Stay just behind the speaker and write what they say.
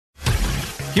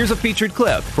Here's a featured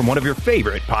clip from one of your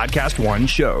favorite Podcast One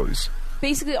shows.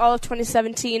 Basically all of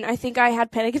 2017, I think I had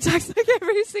panic attacks like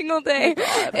every single day.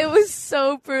 It was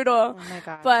so brutal. Oh my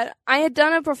God. But I had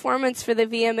done a performance for the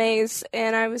VMAs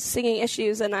and I was singing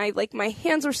Issues and my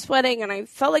hands were sweating and I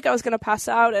felt like I was going to pass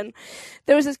out. And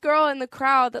there was this girl in the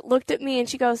crowd that looked at me and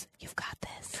she goes, "You've got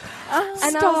this."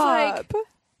 And I was like,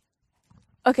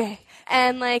 okay.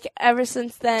 And ever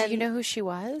since then, Do you know who she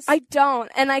was? I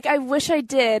don't. And I wish I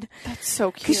did. That's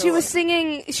so cute. Because she was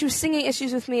singing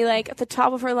Issues with me at the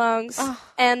top of her lungs.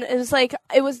 And it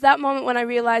was that moment when I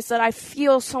realized that I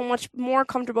feel so much more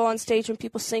comfortable on stage when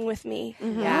people sing with me.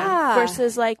 Yeah.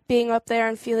 Versus being up there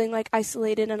and feeling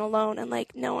isolated and alone and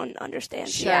no one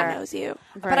understands you and knows you.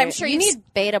 Right. But I'm sure you need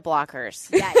beta blockers.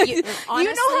 Yeah, honestly,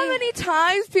 you know how many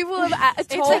times people have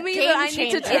told me that I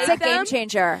need to take them? It's a game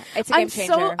changer. It's a game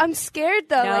changer. I'm scared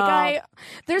though. No.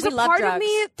 There's We a love part drugs. of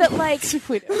me that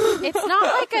It's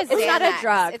not like a Xanax. It's not a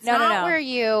drug. It's No. not where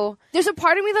you... there's a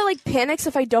part of me that panics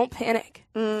if I don't panic.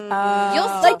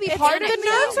 You'll still be part of The it.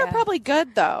 nerves are probably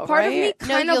good, though, Part of right? me No,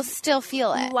 kind you'll of still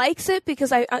feel it. likes it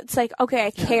because it's okay,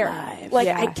 I care. I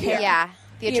care. Yeah,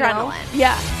 the You know? adrenaline.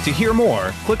 Yeah. To hear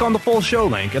more, click on the full show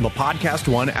link in the Podcast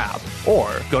One app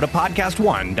or go to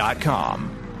podcastone.com.